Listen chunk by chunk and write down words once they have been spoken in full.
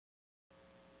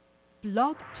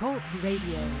Blog Talk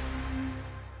Radio.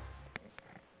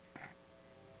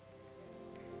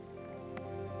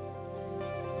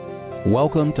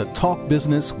 Welcome to Talk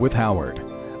Business with Howard,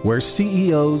 where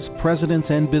CEOs, presidents,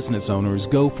 and business owners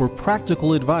go for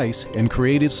practical advice and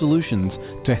creative solutions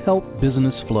to help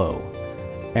business flow.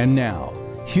 And now,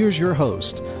 here's your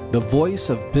host, the voice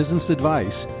of business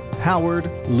advice, Howard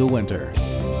Lewinter.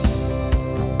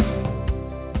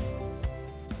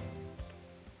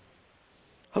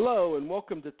 Hello, and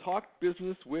welcome to Talk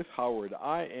Business with Howard.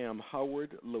 I am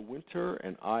Howard Lewinter,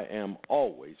 and I am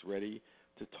always ready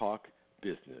to talk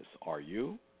business. Are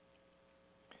you?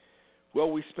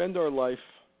 Well, we spend our life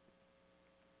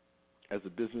as a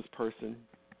business person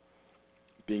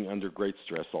being under great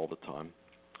stress all the time.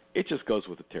 It just goes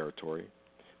with the territory.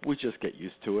 We just get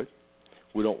used to it.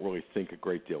 We don't really think a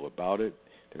great deal about it.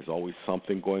 There's always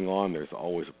something going on. There's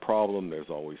always a problem. There's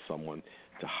always someone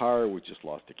to hire. We just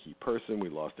lost a key person. We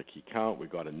lost a key account. We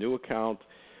got a new account.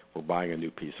 We're buying a new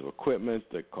piece of equipment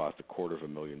that cost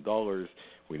 $250,000.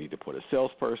 We need to put a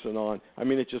salesperson on. I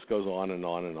mean, it just goes on and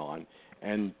on and on.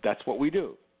 And that's what we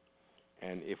do.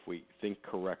 And if we think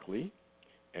correctly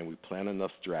and we plan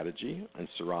enough strategy and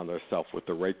surround ourselves with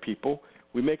the right people,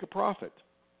 we make a profit.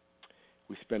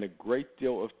 We spend a great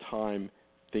deal of time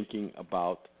thinking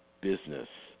about business,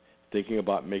 thinking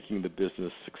about making the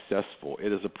business successful.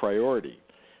 It is a priority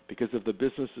because if the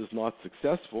business is not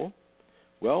successful,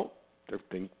 well, there are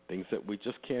things that we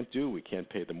just can't do. We can't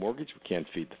pay the mortgage. We can't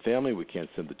feed the family. We can't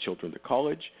send the children to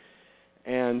college.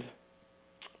 And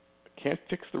can't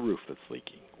fix the roof that's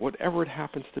leaking, whatever it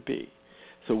happens to be.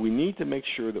 So we need to make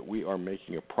sure that we are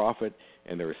making a profit,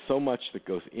 and there is so much that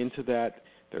goes into that.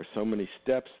 There are so many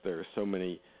steps. There are so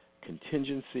many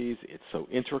contingencies. It's so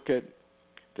intricate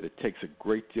that it takes a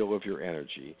great deal of your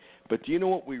energy. But do you know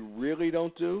what we really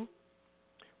don't do?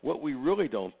 What we really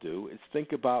don't do is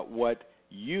think about what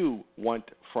you want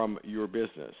from your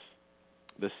business,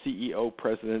 the CEO,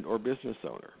 president, or business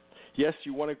owner. Yes,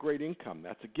 you want a great income.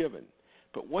 That's a given.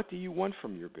 But what do you want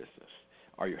from your business?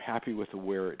 Are you happy with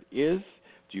where it is?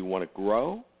 Do you want to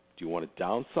grow? Do you want to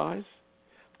downsize?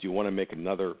 Do you want to make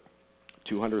another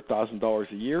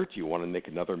 $200,000 a year? Do you want to make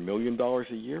another $1 million a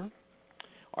year?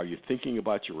 Are you thinking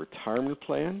about your retirement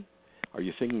plan? Are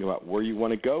you thinking about where you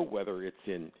want to go, whether it's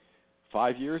in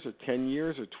 5 years or 10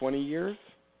 years or 20 years?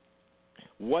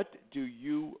 What do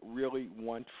you really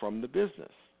want from the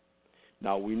business?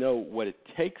 Now, we know what it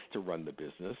takes to run the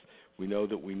business. We know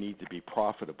that we need to be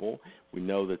profitable. We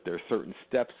know that there are certain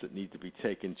steps that need to be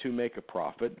taken to make a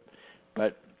profit.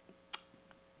 But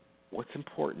what's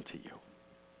important to you?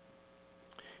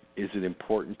 Is it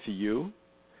important to you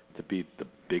to be the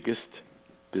biggest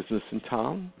business in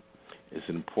town? Is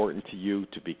it important to you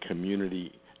to be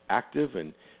community active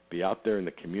and be out there in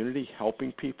the community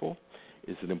helping people?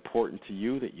 Is it important to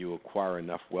you that you acquire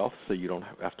enough wealth so you don't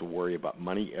have to worry about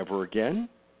money ever again?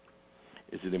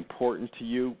 Is it important to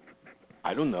you?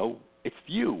 I don't know. It's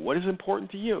you. What is important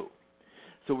to you?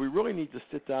 So we really need to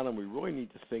sit down and we really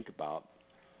need to think about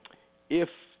if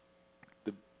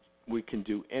we can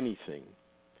do anything,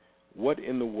 what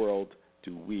in the world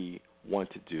do we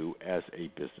want to do as a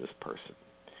business person?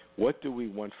 What do we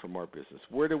want from our business?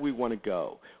 Where do we want to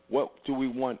go? What do we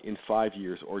want in 5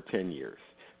 years or 10 years?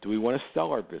 Do we want to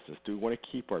sell our business? Do we want to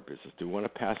keep our business? Do we want to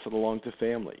pass it along to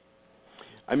family?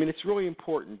 I mean, it's really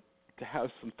important to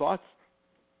have some thoughts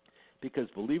because,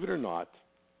 believe it or not,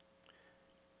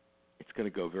 it's going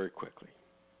to go very quickly,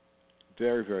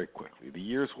 very, very quickly. The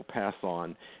years will pass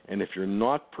on, and if you're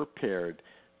not prepared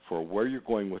for where you're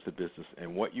going with the business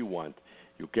and what you want,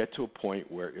 you'll get to a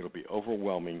point where it'll be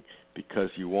overwhelming because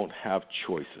you won't have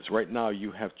choices. Right now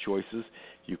you have choices.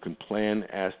 You can plan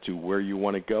as to where you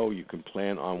want to go. You can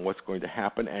plan on what's going to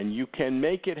happen, and you can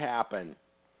make it happen.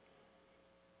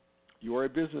 You are a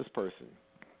business person.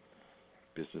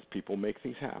 Business people make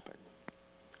things happen.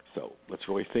 So let's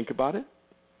really think about it.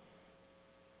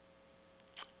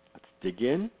 Let's dig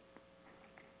in.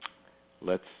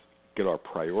 Let's get our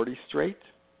priorities straight,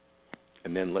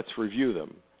 and then let's review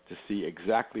them to see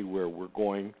exactly where we're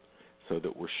going so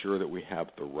that we're sure that we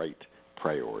have the right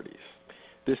priorities.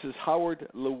 This is Howard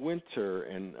Lewinter,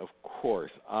 and of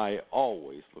course, I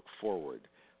always look forward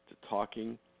to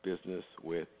talking business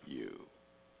with you.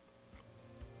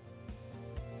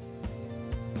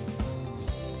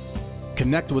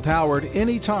 Connect with Howard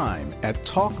anytime at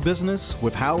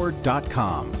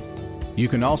talkbusinesswithhoward.com. You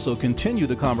can also continue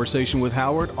the conversation with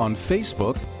Howard on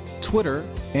Facebook, Twitter,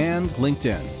 and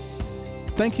LinkedIn.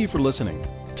 Thank you for listening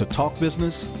to Talk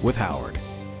Business with Howard.